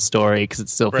full story because it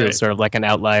still feels sort of like an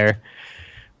outlier.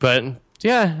 But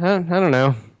yeah, I don't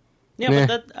know. Yeah,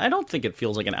 but I don't think it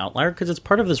feels like an outlier because it's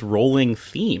part of this rolling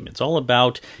theme. It's all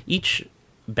about each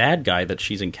bad guy that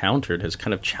she's encountered has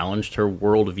kind of challenged her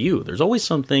worldview. There's always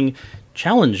something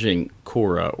challenging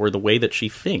Korra or the way that she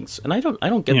thinks, and I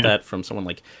don't get that from someone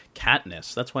like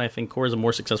Katniss. That's why I think Korra's a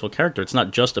more successful character. It's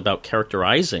not just about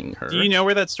characterizing her. Do you know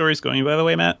where that story's going, by the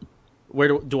way, Matt?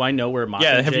 Where do I know where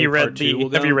Mockingjay have you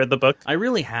read the book? I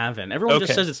really haven't. Everyone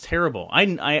just says it's terrible.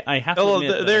 I have to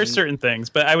admit there are certain things,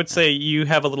 but I would say I'd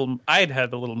have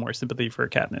a little more sympathy for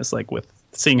Katniss, like with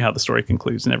seeing how the story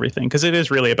concludes and everything, because it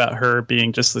is really about her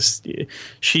being just this.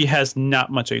 She has not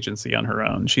much agency on her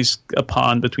own. She's a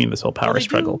pawn between this whole power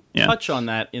struggle. They touch on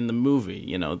that in the movie.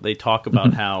 You know, they talk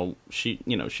about how she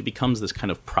becomes this kind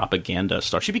of propaganda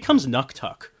star. She becomes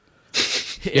Nuktuk.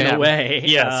 In a way,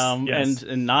 yes.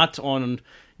 And not on,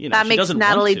 that makes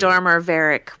Natalie Dormer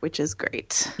Varric, which is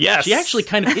great. Yes, she actually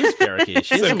kind of is Varric. She has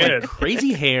So some like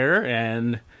crazy hair,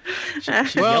 and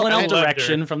She's yelling out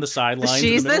direction from the sidelines.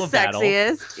 She's in the middle of battle.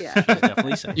 sexiest. Yeah.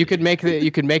 Definitely sexy. You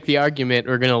could make the argument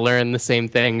we're going to learn the same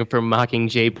thing from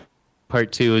Mockingjay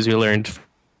Part 2 as we learned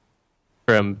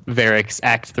from Varric's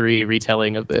Act 3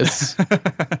 retelling of this.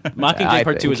 Mockingjay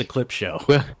Part 2 is a clip show.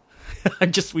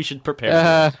 We should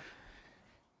prepare.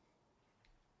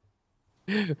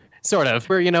 Sort of.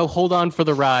 Where, hold on for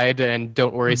the ride and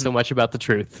don't worry so much about the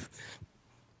truth.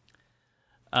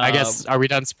 I guess, are we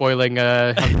done spoiling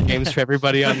Hunger Games for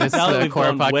everybody on this Quora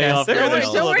podcast?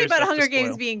 Don't worry about Hunger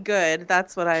Games being good.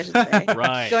 That's what I should say.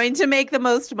 Right. Going to make the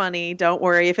most money. Don't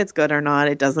worry if it's good or not.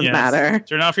 It doesn't matter.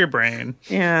 Turn off your brain.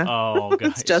 Yeah. Oh, God.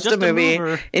 It's just a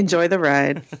movie. Enjoy the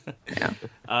ride. Yeah.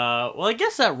 Well, I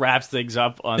guess that wraps things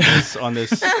up on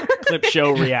this clip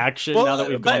show reaction. Now that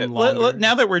we've gone longer.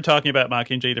 Now that we're talking about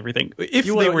Mockingjay and everything, if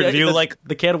they were to do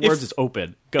the can of worms is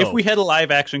open. Go. If we had a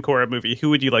live action Korra movie, who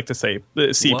would you like to see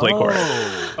play Korra?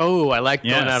 Oh, I like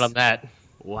going out on that.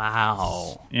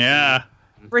 Wow. Yeah.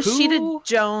 Rashida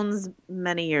Jones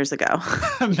many years ago.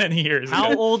 Many years ago.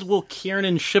 How old will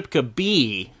Kiernan Shipka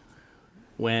be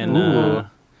when...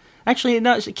 Actually,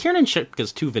 no, Kiernan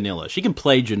Shipka's too vanilla. She can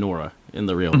play Jinora in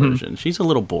the real version. She's a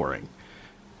little boring.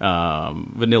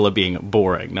 Vanilla being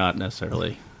boring, not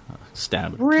necessarily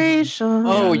stabbing. Racial.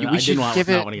 Oh, I we should give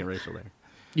it... not want to get racial there.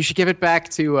 You should give it back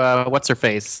to,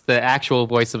 what's-her-face, the actual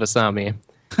voice of Asami.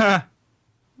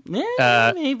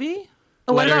 Maybe.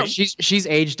 What about... She's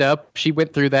aged up. She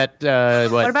went through that,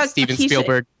 what about Steven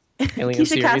Spielberg alien Keisha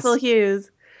series. Castle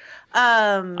Hughes.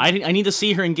 I need to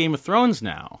see her in Game of Thrones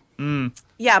now.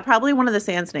 Yeah, probably one of the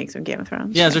Sand Snakes from Game of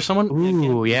Thrones. Yeah, is there someone?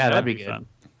 Ooh, yeah, that'd be good. Fun.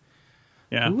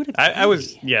 Yeah, Who would it I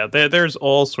was. be? Yeah, there's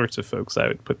all sorts of folks I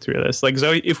would put through this. Like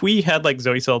Zoe, if we had like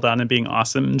Zoe Saldana being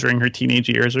awesome during her teenage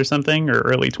years or something, or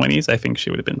early 20s, I think she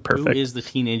would have been perfect. Who is the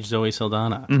teenage Zoe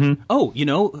Saldana? Oh, you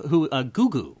know who?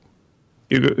 Gugu.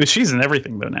 She's in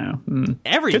everything though now.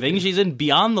 Everything. She's in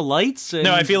Beyond the Lights. And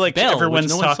No, I feel like Belle, everyone's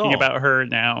which no one talking saw. about her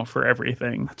now for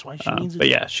everything. That's why she needs. But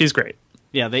yeah, she's great.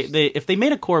 Yeah, they if they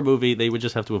made a core movie, they would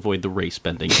just have to avoid the race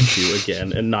bending issue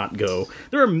again and not go.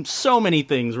 There are so many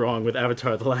things wrong with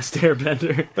Avatar: The Last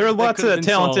Airbender. There are lots of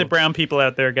talented brown people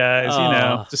out there,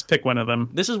 guys. Just pick one of them.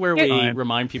 This is where we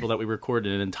remind people that we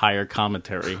recorded an entire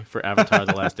commentary for Avatar: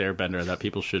 The Last Airbender that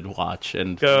people should watch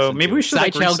and go. Maybe we should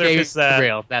resurface that.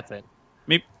 Gabriel, that's it.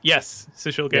 Maybe, yes,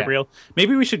 Cecil Gabriel. Yeah.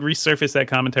 Maybe we should resurface that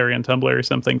commentary on Tumblr or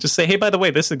something. Just say, hey, by the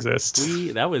way, this exists.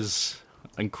 That was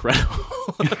incredible.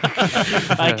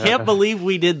 I can't believe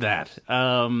we did that.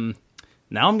 Now I'm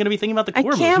going to be thinking about the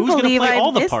core movie. Who's going to play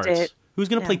all the parts? Who's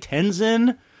going to play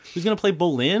Tenzin? Who's going to play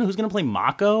Bolin? Who's going to play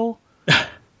Mako?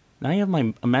 Now you have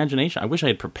my imagination. I wish I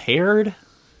had prepared.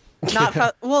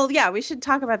 Well, yeah, we should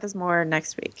talk about this more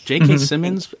next week. J.K.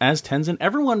 Simmons as Tenzin.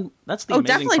 Everyone, that's the amazing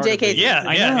definitely part J.K. of it.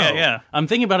 Simmons. Yeah. I'm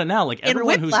thinking about it now. Like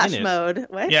everyone in who's whiplash in it. mode.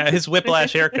 What? Yeah, his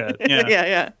whiplash haircut.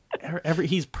 Yeah.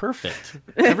 He's perfect.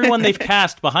 Everyone they've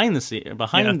cast behind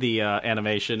the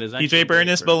animation is actually DJ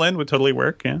Burness Bolin would totally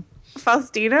work. Yeah.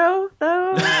 Faustino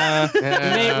though.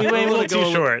 We may a little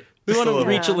too short. We want to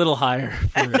reach a little higher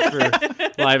for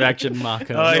live action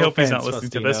Mako. I hope he's not listening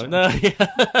to this. No,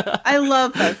 I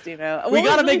love Faustino. We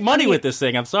got to make money with this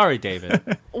thing. I'm sorry, David.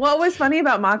 What was funny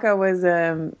about Mako was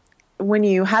when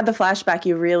you had the flashback,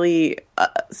 you really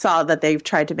saw that they've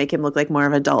tried to make him look like more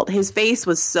of an adult. His face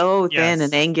was so thin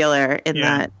and angular in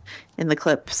the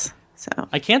clips. So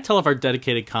I can't tell if our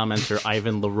dedicated commenter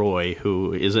Ivan Leroy,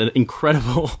 who is an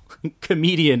incredible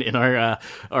comedian in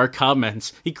our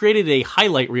comments, he created a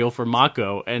highlight reel for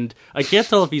Mako, and I can't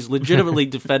tell if he's legitimately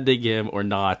defending him or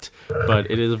not. But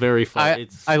it is very fun.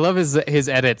 I love his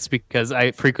edits because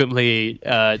I frequently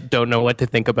don't know what to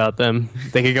think about them.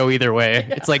 They could go either way.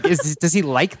 It's like, does he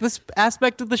like this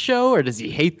aspect of the show or does he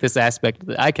hate this aspect?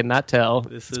 I cannot tell.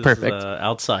 This is perfect.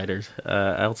 Outside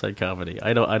comedy.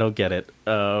 I don't get it.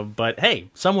 But hey,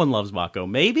 someone loves Mako.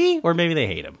 Maybe, or maybe they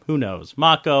hate him. Who knows?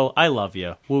 Mako, I love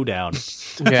you. Woo down.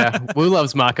 Yeah, Woo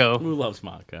loves Mako. Woo loves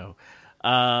Mako.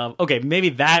 Okay,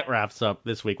 maybe that wraps up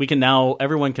this week.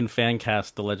 Everyone can fan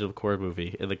cast the Legend of Korra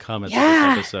movie in the comments of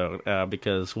this episode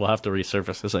because we'll have to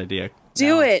resurface this idea.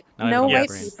 Do it. No white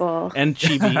people. And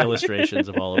chibi illustrations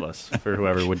of all of us for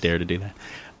whoever would dare to do that.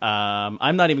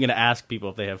 I'm not even going to ask people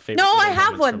if they have favorite. No, I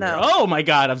have one though. Oh my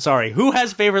god, I'm sorry. Who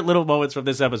has favorite little moments from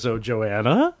this episode,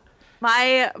 Joanna?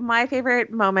 My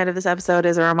favorite moment of this episode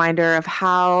is a reminder of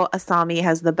how Asami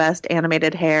has the best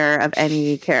animated hair of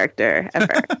any character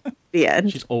ever. The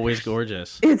end. She's always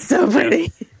gorgeous. It's so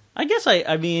pretty. I guess I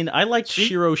liked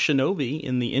Shiro Shinobi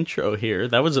in the intro here.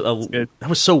 That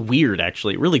was so weird.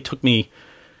 Actually, it really took me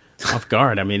off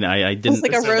guard. I mean, I didn't. It's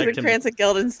like a Rosencrantz and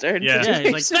Guildenstern. Yeah. Yeah,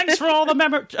 he's like, thanks for all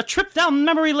the a trip down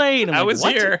memory lane. I'm I like, was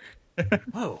what? here.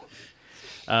 Whoa.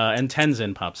 And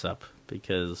Tenzin pops up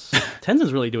because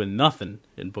Tenzin's really doing nothing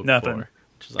in book 4.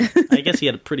 Which is like, I guess he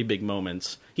had pretty big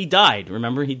moments. He died,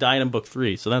 remember? He died in book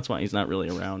 3, so that's why he's not really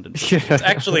around. It's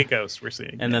actually a ghost we're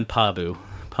seeing. And then Pabu.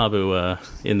 Pabu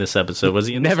in this episode. Was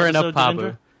he in Never this enough episode, Pabu.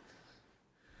 Devendra?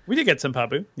 We did get some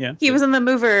Pabu, yeah. He was in the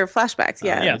Mover flashbacks.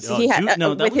 Yeah, yes. He had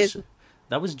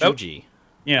that was Juji.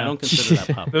 Yeah. I don't consider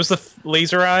that Pabu. Those the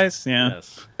laser eyes, yeah.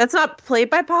 Yes. That's not played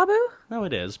by Pabu. No,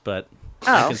 it is, but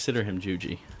I consider him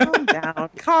Juji. Calm down.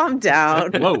 Calm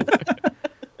down. Whoa.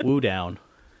 Woo down.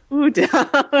 Woo down.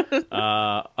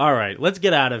 All right, let's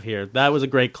get out of here. That was a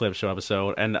great clip show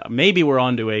episode, and maybe we're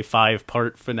on to a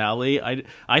 5-part finale.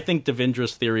 I think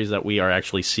Devendra's theories that we are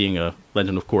actually seeing a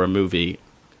Legend of Korra movie.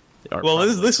 Well,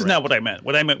 this is not what I meant.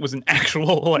 What I meant was an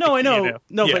actual. Like, no, I know. You know,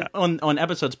 no, yeah. but on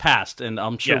episodes past, and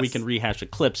I'm sure we Yes. can rehash the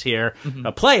clips here.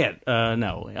 Play it.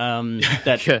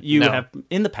 That you No. have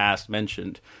in the past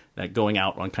mentioned that going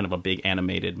out on kind of a big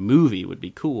animated movie would be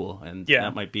cool, and Yeah.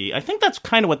 that might be. I think that's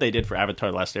kind of what they did for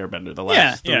Avatar: The Last Airbender. The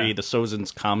last three, yeah. the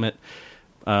Sozin's Comet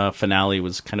finale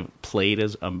was kind of played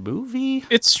as a movie.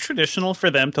 It's traditional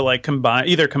for them to like combine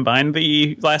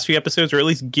the last few episodes, or at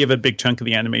least give a big chunk of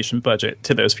the animation budget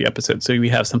to those few episodes, so we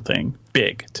have something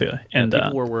big to. And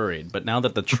People were worried, but now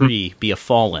that the tree be a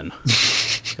fallen,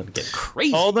 it's gonna get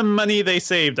crazy. all the money they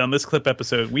saved on this clip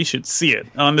episode, we should see it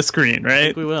on the screen, I right?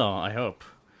 think we will. I hope.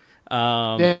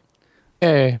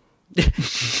 Yay.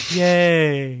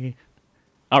 Yay!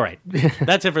 All right,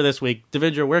 that's it for this week.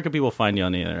 Devendra, where can people find you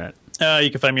on the internet?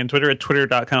 You can find me on Twitter at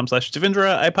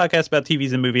twitter.com/Devendra. I podcast about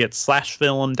TVs and movie at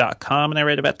 /film.com, and I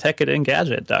write about tech at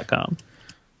Engadget.com.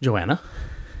 Joanna?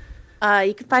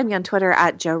 You can find me on Twitter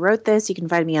at Joe Wrote This. You can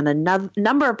find me on a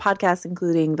number of podcasts,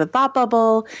 including The Thought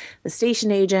Bubble, The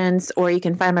Station Agents, or you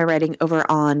can find my writing over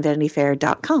on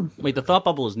VanityFair.com. Wait, the Thought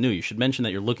Bubble is new. You should mention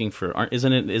that you're looking for.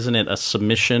 Isn't it a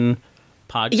submission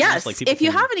podcast? Yes, Like people if you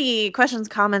can- have any questions,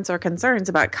 comments, or concerns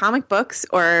about comic books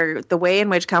or the way in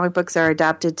which comic books are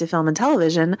adapted to film and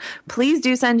television, please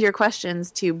do send your questions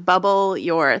to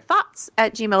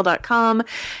bubbleyourthoughts@gmail.com,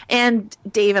 and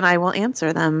Dave and I will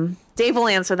answer them. Dave will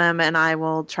answer them, and I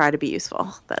will try to be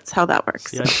useful. That's how that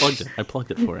works. Yeah, I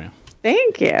plugged it for you.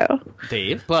 Thank you.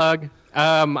 Dave? Plug.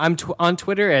 I'm on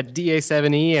Twitter at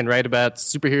DA7E and write about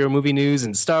superhero movie news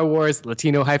and Star Wars,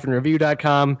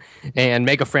 Latino-review.com, and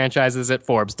mega franchises at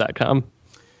Forbes.com.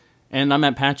 And I'm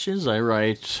Matt Patches. I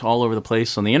write all over the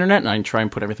place on the internet, and I try and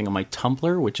put everything on my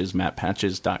Tumblr, which is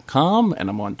mattpatches.com, and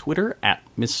I'm on Twitter at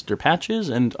Mr. Patches,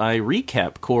 and I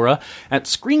recap Korra at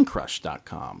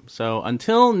screencrush.com. So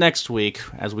until next week,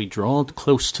 as we draw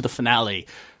close to the finale,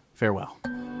 farewell.